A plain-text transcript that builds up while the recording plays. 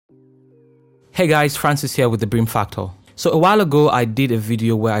Hey guys, Francis here with the Brim Factor. So a while ago, I did a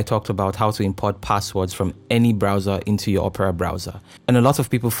video where I talked about how to import passwords from any browser into your Opera browser. And a lot of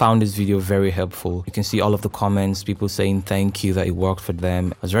people found this video very helpful. You can see all of the comments, people saying thank you that it worked for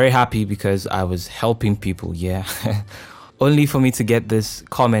them. I was very happy because I was helping people, yeah. Only for me to get this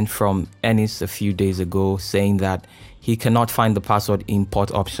comment from Ennis a few days ago saying that he cannot find the password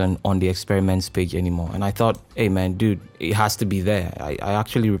import option on the experiments page anymore. And I thought, hey man, dude, it has to be there. I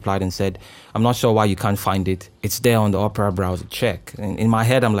actually replied and said, I'm not sure why you can't find it. It's there on the Opera browser, check. And in my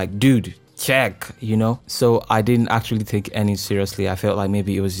head, I'm like, dude, check, you know? So I didn't actually take any seriously. I felt like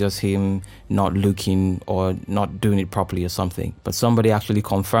maybe it was just him not looking or not doing it properly or something. But somebody actually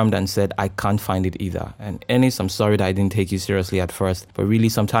confirmed and said, I can't find it either. And Ennis, I'm sorry that I didn't take you seriously at first, but really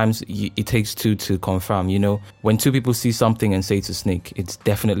sometimes it takes two to confirm, you know? When two people see something and say it's a snake, it's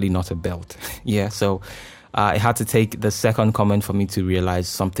definitely not a belt. Yeah, so I had to take the second comment for me to realize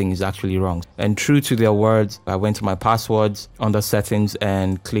something is actually wrong. And true to their words, I went to my passwords under settings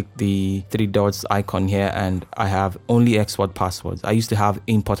and clicked the three dots icon here, and I have only export passwords. I used to have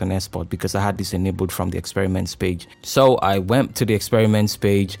import and export because I had this enabled from the experiments page. So I went to the experiments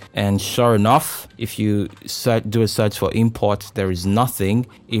page, and sure enough, if you do a search for import, there is nothing.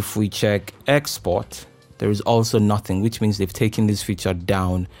 If we check export, there is also nothing, which means they've taken this feature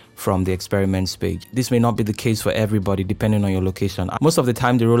down from the experiments page. This may not be the case for everybody depending on your location. Most of the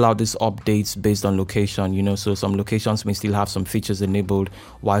time they roll out these updates based on location, you know, so some locations may still have some features enabled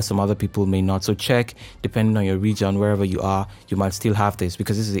while some other people may not. So check, depending on your region, wherever you are, you might still have this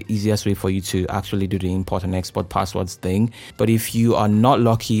because this is the easiest way for you to actually do the import and export passwords thing. But if you are not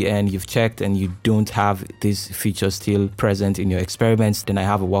lucky and you've checked and you don't have this feature still present in your experiments, then I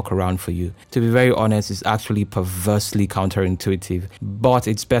have a workaround for you. To be very honest, it's actually perversely counterintuitive, but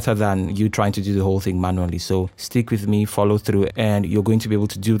it's better than you trying to do the whole thing manually. So stick with me, follow through, and you're going to be able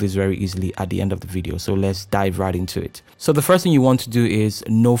to do this very easily at the end of the video. So let's dive right into it. So the first thing you want to do is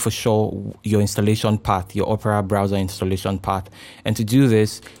know for sure your installation path, your Opera browser installation path. And to do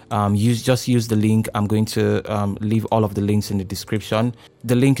this, just use the link. I'm going to leave all of the links in the description.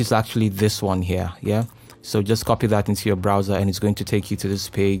 The link is actually this one here, yeah? So just copy that into your browser and it's going to take you to this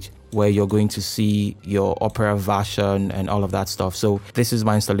page where you're going to see your Opera version and all of that stuff. So this is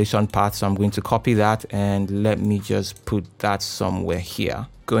my installation path. So I'm going to copy that and let me just put that somewhere here.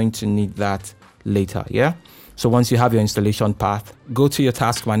 Going to need that later, yeah? So once you have your installation path, go to your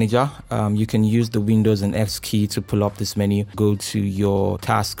task manager. You can use the Windows and X key to pull up this menu. Go to your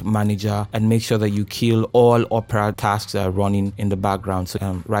task manager and make sure that you kill all Opera tasks that are running in the background.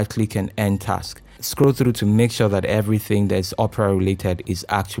 So right click and end task. Scroll through to make sure that everything that's Opera related is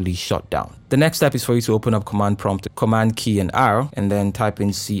actually shut down. The next step is for you to open up command prompt, command key and arrow, and then type in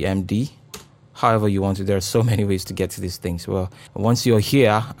cmd. However you want to. There are so many ways to get to these things. Well, once you're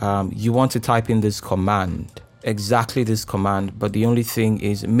here, you want to type in this command. Exactly this command, but the only thing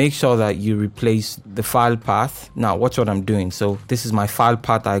is make sure that you replace the file path. Now watch what I'm doing. So this is my file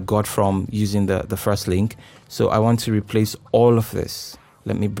path I got from using the first link. So I want to replace all of this.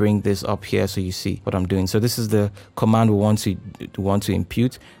 Let me bring this up here so you see what I'm doing. So this is the command we want to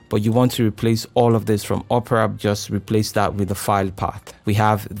impute, but you want to replace all of this from Opera. Just replace that with the file path. We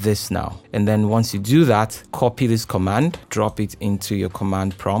have this now. And then once you do that, copy this command, drop it into your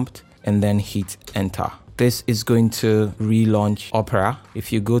command prompt, and then hit enter. This is going to relaunch Opera.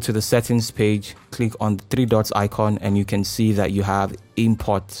 If you go to the settings page, click on the three dots icon, and you can see that you have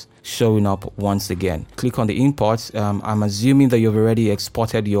imports showing up once again. Click on the imports. I'm assuming that you've already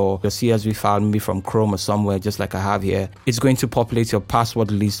exported your CSV file maybe from Chrome or somewhere, just like I have here. It's going to populate your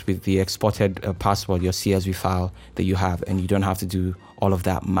password list with the exported password, your CSV file that you have, and you don't have to do all of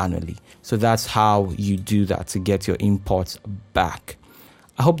that manually. So that's how you do that to get your imports back.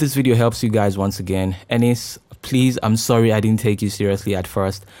 I hope this video helps you guys once again. Ennis, please, I'm sorry I didn't take you seriously at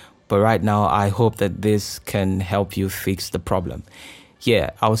first, but right now I hope that this can help you fix the problem.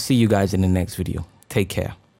 Yeah, I'll see you guys in the next video. Take care.